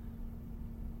recommendation.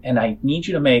 And I need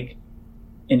you to make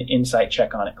an insight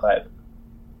check on it, Clive.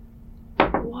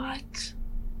 What?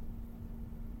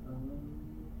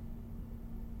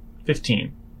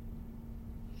 15.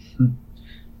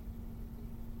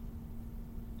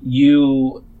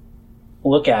 You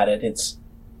look at it, it's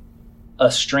a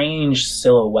strange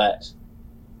silhouette.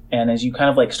 And as you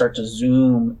kind of like start to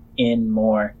zoom in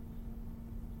more,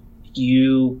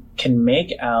 you can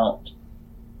make out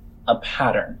a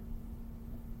pattern,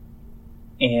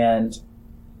 and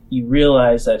you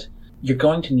realize that you're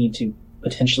going to need to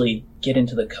potentially get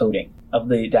into the coding of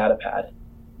the data pad.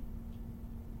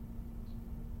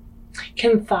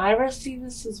 Can Thyra see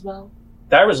this as well?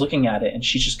 Thyra's looking at it, and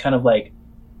she's just kind of like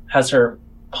has her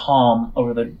palm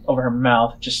over her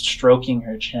mouth, just stroking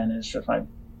her chin, and it's just like,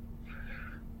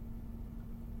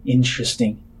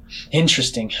 interesting.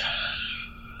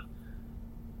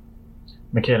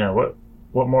 McKenna, what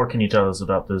more can you tell us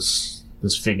about this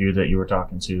figure that you were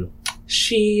talking to?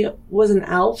 She was an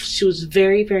elf. She was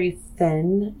very, very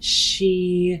thin.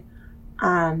 She,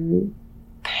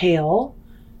 pale.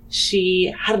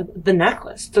 She had the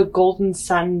necklace, the golden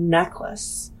sun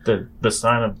necklace. The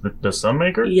sign of the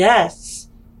Sunmaker? Yes.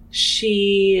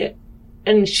 She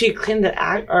claimed that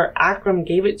Akram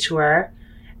gave it to her,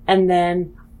 and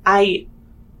then I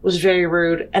was very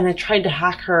rude, and I tried to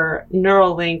hack her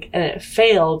Neuralink, and it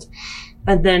failed,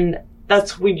 and then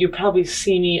that's when you probably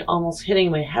see me almost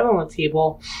hitting my head on the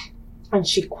table, and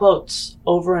she quotes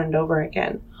over and over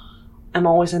again, "I'm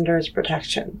always under his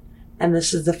protection, and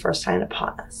this is the first sign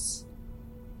upon us."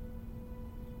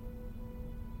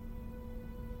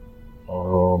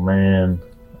 Oh man,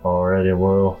 already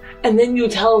well. And then you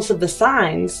tell us of the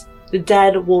signs. The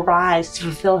dead will rise to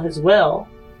fulfill his will.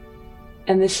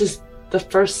 And this is the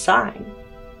first sign.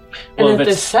 And Well, then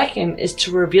the second is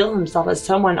to reveal himself as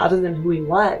someone other than who he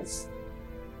was.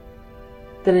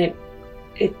 Then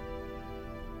it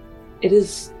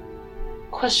is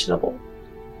questionable.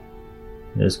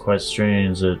 It is quite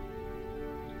strange that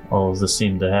all of this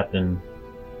seemed to happen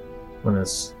when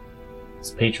this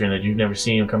patron that you've never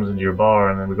seen comes into your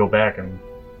bar, and then we go back and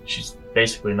she's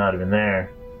basically not even there.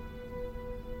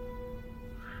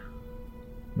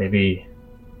 Maybe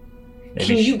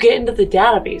Can you get into the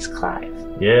database, Clive?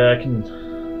 Yeah,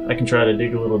 I can try to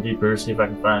dig a little deeper, see if I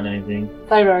can find anything.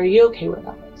 Thyra, are you okay with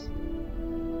that?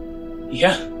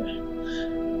 Yeah.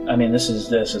 I mean, this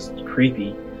is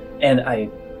creepy. And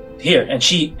and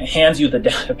she hands you the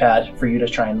data pad for you to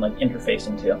try and like interface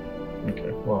into.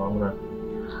 Okay, well, I'm gonna...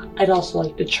 I'd also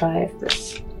like to try if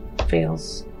this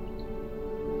fails.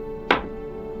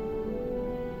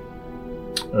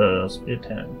 Let's be a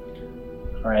 10.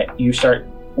 Alright, you start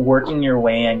working your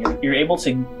way in. You're able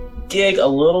to dig a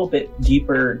little bit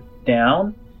deeper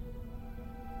down,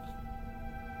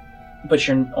 but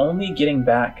you're only getting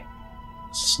back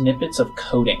snippets of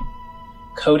coding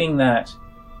that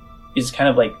is kind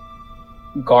of like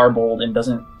garbled and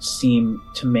doesn't seem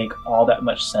to make all that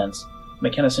much sense.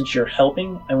 McKenna, since you're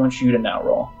helping, I want you to now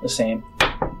roll the same.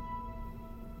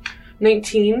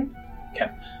 19. Okay.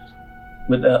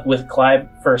 With Clive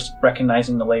first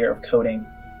recognizing the layer of coding,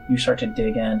 you start to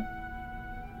dig in,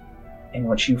 and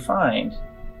what you find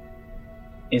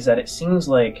is that it seems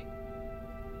like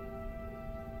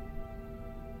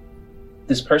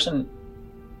this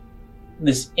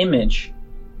image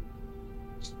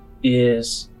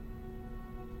is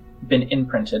been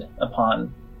imprinted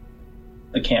upon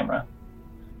the camera.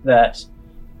 That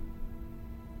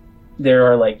there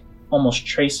are like almost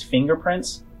trace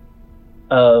fingerprints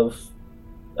of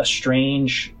a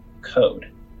strange code.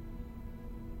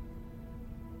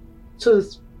 So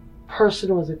this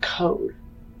person was a code.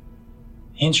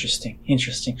 Interesting.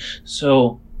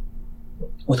 So,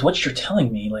 with what you're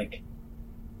telling me, like...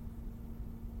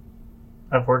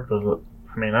 I've worked with...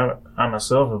 I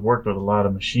myself have worked with a lot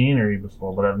of machinery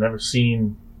before, but I've never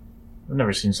seen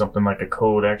something like a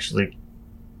code actually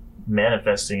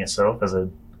manifesting itself as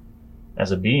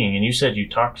a being. And you said you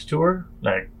talked to her?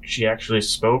 Like, she actually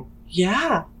spoke?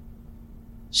 Yeah.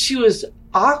 She was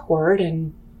awkward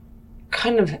and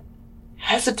kind of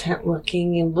hesitant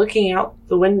looking and looking out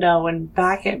the window and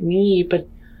back at me, but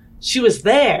she was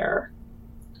there.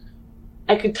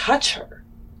 I could touch her.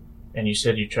 And you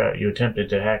said you attempted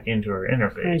to hack into her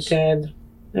interface. I did.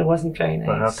 It wasn't very nice.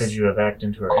 But how could you have hacked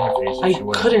into her interface? If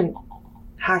I couldn't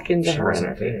hack into her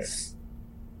interface.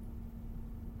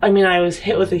 I mean, I was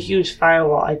hit with a huge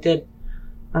firewall. I did.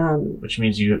 Which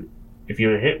means if you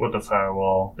were hit with a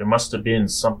firewall, there must have been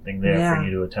something there for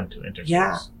you to attempt to interface.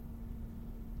 Yeah.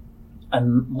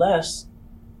 Unless...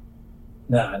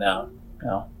 No.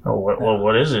 Oh, well,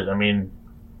 what is it? I mean,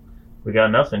 we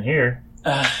got nothing here.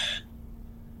 I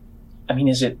mean,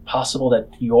 is it possible that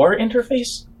your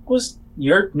Neuralink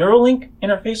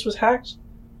interface was hacked?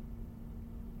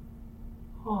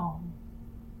 Oh.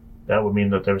 That would mean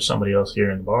that there was somebody else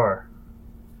here in the bar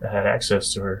that had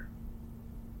access to her.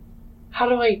 How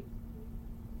do you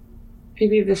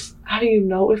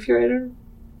know if your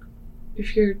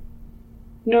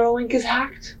Neuralink is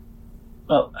hacked?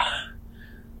 Well,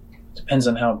 depends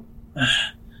on how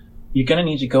You're going to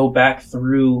need to go back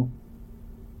through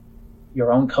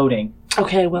your own coding.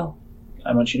 Okay, I will.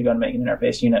 I want you to go and make an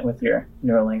interface unit with your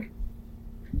Neuralink.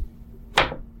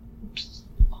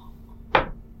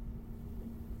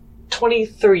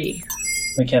 23.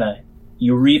 McKenna,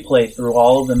 you replay through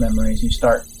all of the memories. You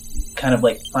start kind of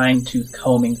like fine-tooth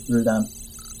combing through them.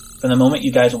 From the moment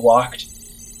you guys walked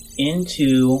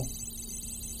into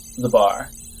the bar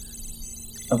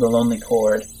of the Lonely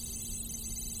Chord,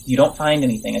 you don't find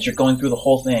anything as you're going through the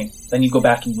whole thing. Then you go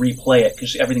back and replay it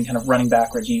because everything kind of running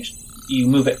backwards. You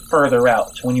move it further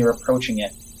out to when you're approaching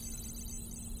it.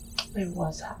 It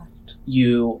was hacked.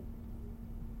 You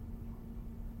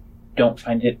don't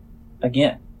find it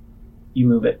again. You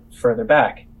move it further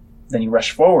back. Then you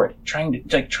rush forward,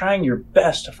 trying your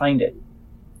best to find it.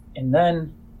 And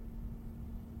then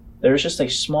there's just a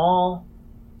small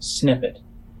snippet,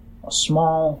 a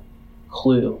small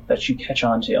clue that you catch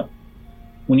on to.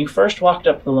 When you first walked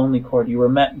up the Lonely Chord, you were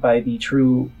met by the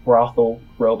true brothel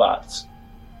robots.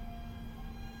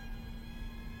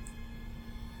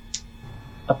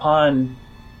 Upon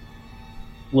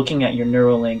looking at your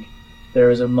Neuralink,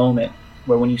 there is a moment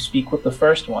where when you speak with the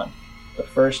first one, the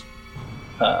first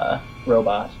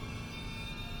robot,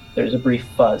 there's a brief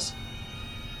fuzz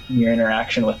in your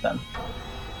interaction with them.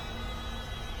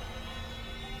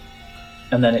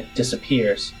 And then it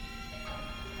disappears.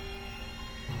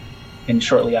 And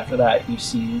shortly after that, you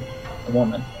see a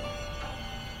woman.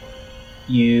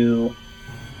 You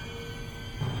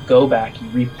go back, you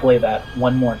replay that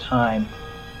one more time,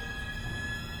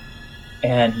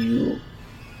 and you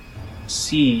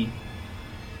see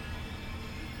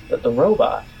that the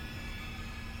robot,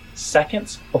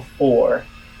 seconds before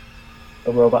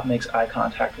the robot makes eye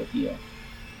contact with you,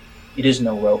 it is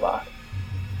no robot.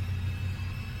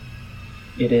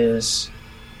 It is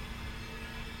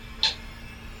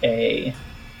a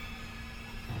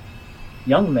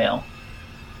young male.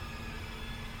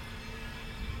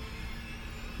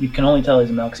 You can only tell he's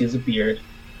a male because he has a beard,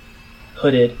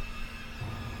 hooded,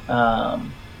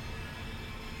 and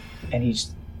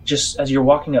he's just, as you're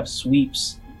walking up,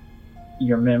 sweeps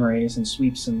your memories and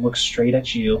sweeps and looks straight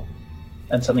at you,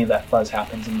 and suddenly that fuzz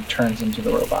happens and turns into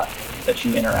the robot that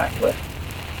you interact with.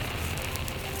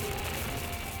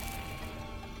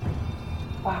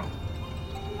 Wow.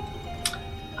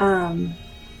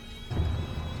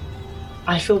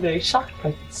 I feel very shocked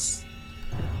by this.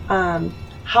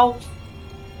 How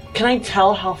can I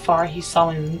tell how far he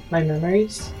saw my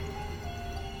memories?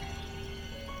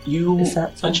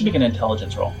 That should make an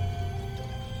intelligence roll.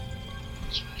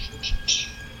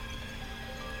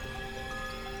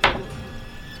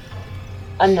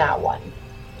 A nat one.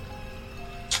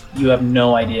 You have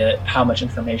no idea how much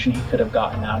information he could have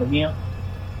gotten out of you.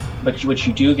 But what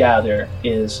you do gather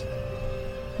is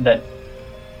that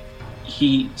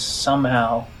he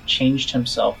somehow changed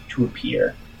himself to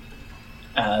appear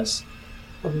as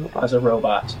a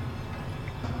robot.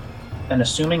 And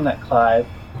assuming that Clive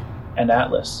and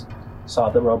Atlas saw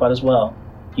the robot as well,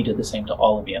 he did the same to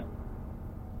all of you.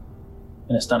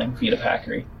 In a stunning feat of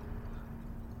hackery.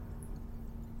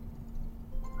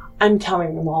 I'm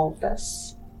telling them all of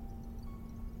this.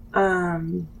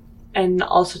 And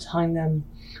also telling them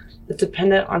that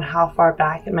dependent on how far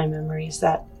back in my memories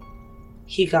that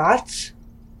he got,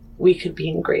 we could be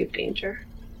in grave danger.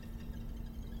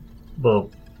 Well,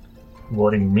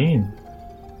 what do you mean?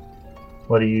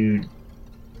 What do you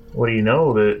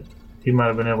know that he might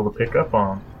have been able to pick up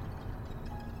on?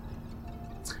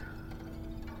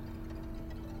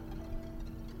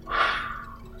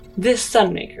 This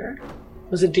Sunmaker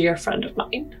was a dear friend of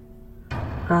mine.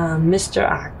 Mr.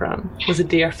 Akram was a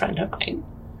dear friend of mine.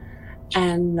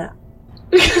 And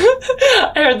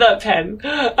I heard that pen.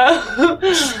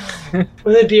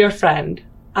 Was a dear friend.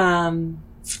 And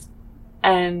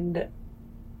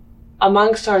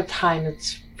amongst our time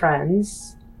as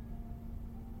friends,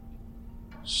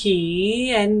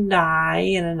 he and I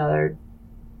and another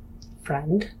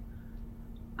friend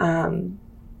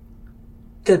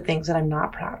did things that I'm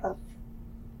not proud of.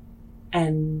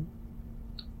 And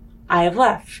I have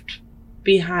left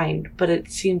behind, but it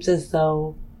seems as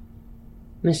though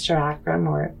Mr. Akram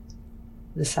or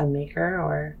the Sunmaker,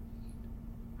 or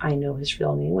I know his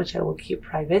real name, which I will keep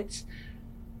private,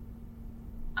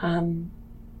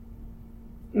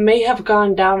 may have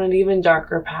gone down an even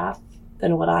darker path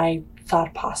than what I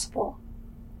thought possible.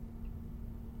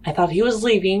 I thought he was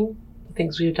leaving the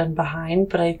things we've done behind,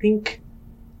 but I think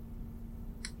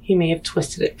he may have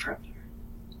twisted it further.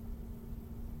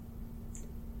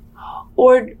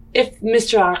 Or if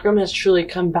Mr. Akram has truly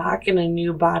come back in a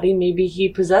new body, maybe he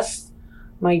possessed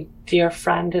my dear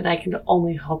friend, and I can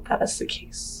only hope that is the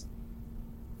case.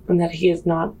 and that he has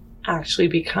not actually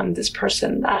become this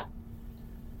person that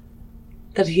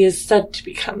he is said to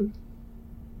become.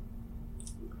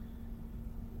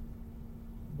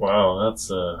 Wow,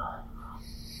 that's a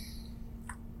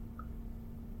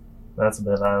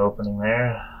bit eye-opening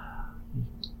there.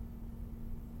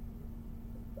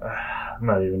 I'm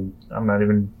not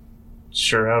even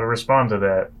sure how to respond to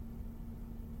that.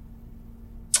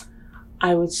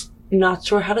 I was not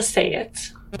sure how to say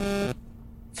it.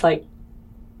 It's like,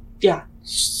 yeah.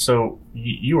 So,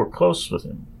 you were close with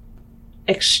him?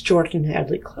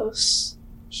 Extraordinarily close.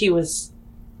 He was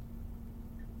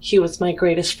my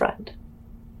greatest friend.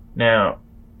 Now,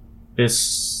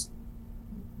 this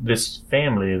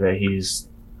family that he's...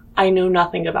 I know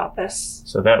nothing about this.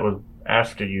 So that was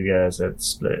after you guys had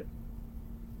split?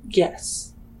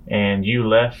 Yes. And you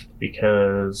left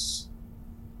because...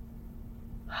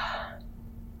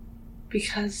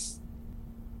 Because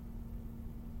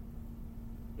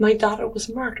my daughter was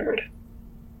murdered.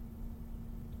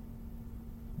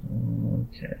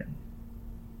 Okay.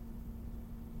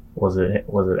 Was it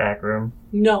Akram?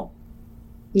 No.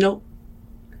 Nope.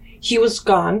 He was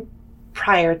gone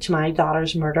prior to my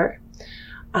daughter's murder.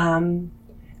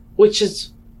 Which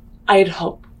is, I'd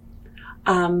hope,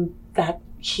 that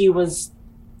he was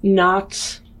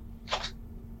not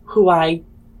who I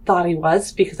thought he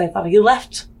was, because I thought he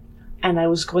left. And I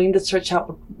was going to search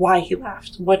out why he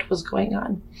left, what was going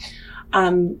on.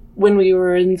 When we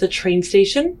were in the train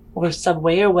station or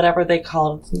subway or whatever they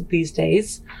call it these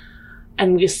days,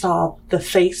 and we saw the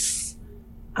face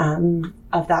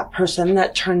of that person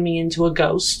that turned me into a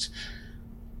ghost,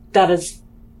 that is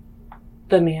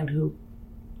the man who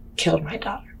killed my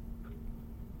daughter.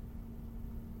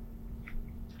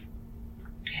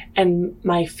 And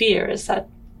my fear is that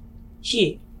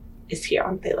he is here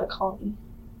on Thela Colony.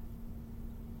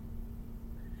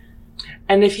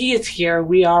 And if he is here,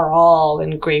 we are all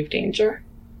in grave danger.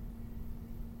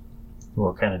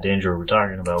 What kind of danger are we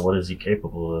talking about? What is he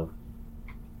capable of?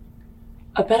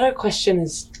 A better question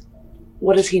is,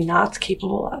 what is he not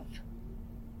capable of?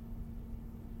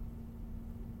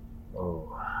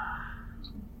 Oh.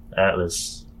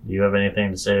 Atlas, do you have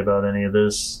anything to say about any of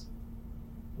this?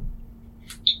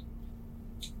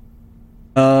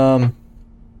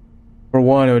 For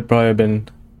one, it would probably have been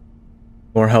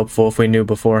more helpful if we knew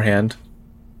beforehand.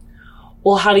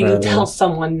 Well, how do you tell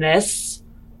someone this?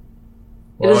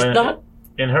 Well, it is not...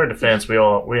 In her defense, we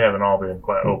haven't all been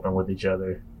quite open with each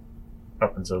other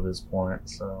up until this point,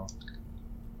 so...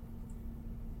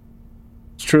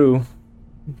 It's true.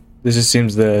 This just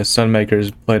seems the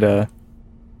Sunmakers played a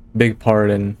big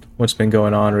part in what's been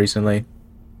going on recently.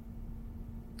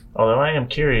 Although I am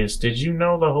curious, did you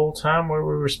know the whole time where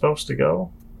we were supposed to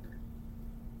go?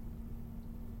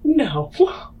 No.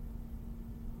 Well,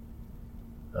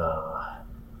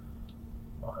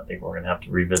 I think we're going to have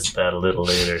to revisit that a little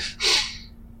later.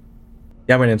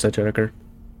 Yeah, I'm an inside checker.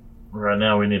 Right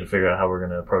now, we need to figure out how we're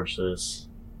going to approach this.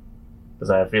 Because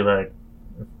I feel like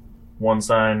if one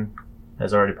sign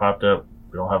has already popped up,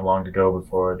 we don't have long to go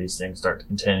before these things start to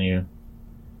continue.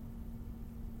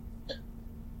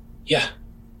 Yeah.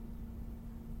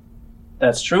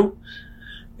 That's true.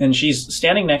 And she's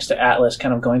standing next to Atlas,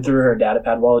 kind of going through her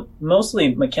datapad while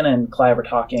mostly McKenna and Clive are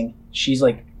talking. She's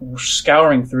like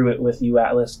scouring through it with you,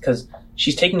 Atlas, because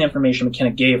she's taking the information McKenna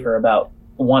gave her about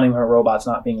wanting her robots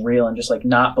not being real and just like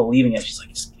not believing it. She's like,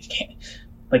 you can't.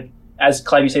 Like, as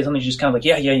Clive, you say something, she's just kind of like,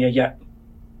 yeah.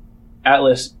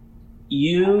 Atlas,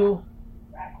 you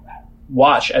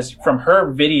watch as from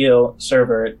her video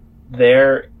server,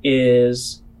 there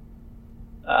is,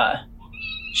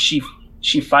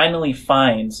 she finally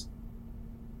finds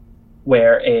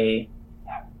where a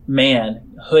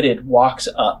man hooded walks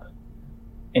up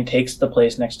and takes the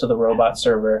place next to the robot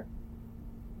server,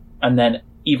 and then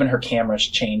even her cameras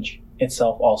change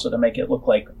itself also to make it look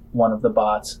like one of the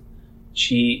bots.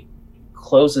 She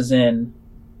closes in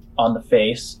on the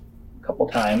face a couple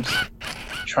times,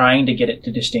 trying to get it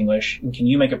to distinguish. And can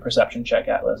you make a perception check,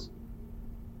 Atlas?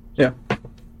 Yeah.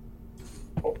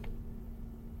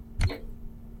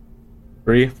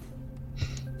 3.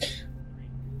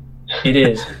 It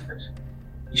is.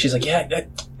 She's like, yeah,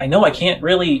 I know. I can't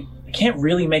really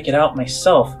make it out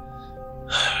myself.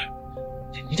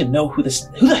 I need to know who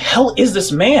the hell is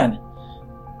this man?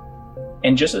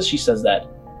 And just as she says that,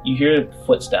 you hear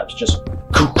footsteps just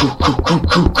coo.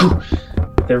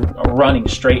 They're running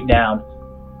straight down.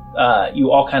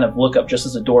 You all kind of look up just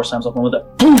as the door slams open with a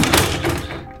boom,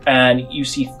 and you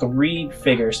see 3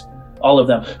 figures, all of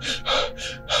them.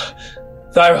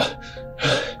 Thyra,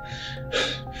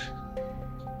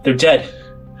 they're dead.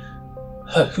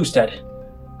 Who's dead?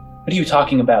 What are you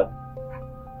talking about?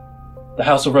 The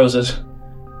House of Roses.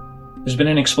 There's been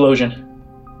an explosion.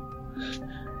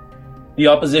 The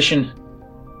opposition,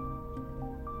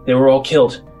 they were all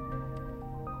killed.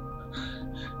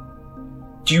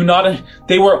 Do you not...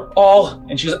 They were all...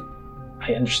 And she's...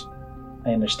 I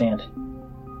understand.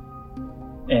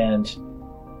 And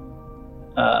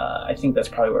I think that's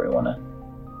probably where we want to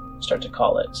start to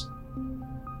call it.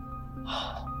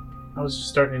 I was just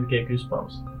starting to get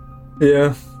goosebumps.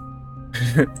 Yeah.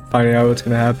 Finding out what's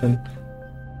gonna happen.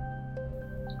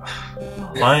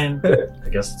 Fine. I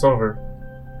guess it's over.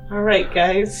 All right,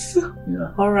 guys.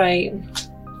 Yeah. All right.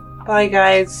 Bye,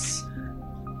 guys.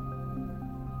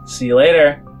 See you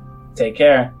later. Take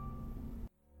care.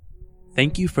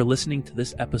 Thank you for listening to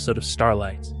this episode of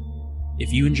Starlight.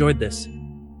 If you enjoyed this,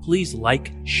 please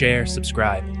like, share,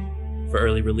 subscribe. For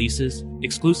early releases,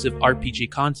 exclusive RPG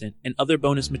content, and other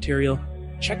bonus material,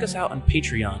 check us out on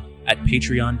Patreon at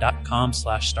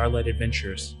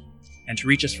patreon.com/starlightadventures. And to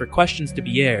reach us for questions to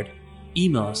be aired,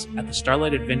 email us at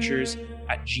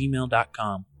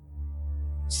thestarlightadventures@gmail.com.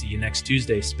 See you next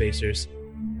Tuesday, Spacers.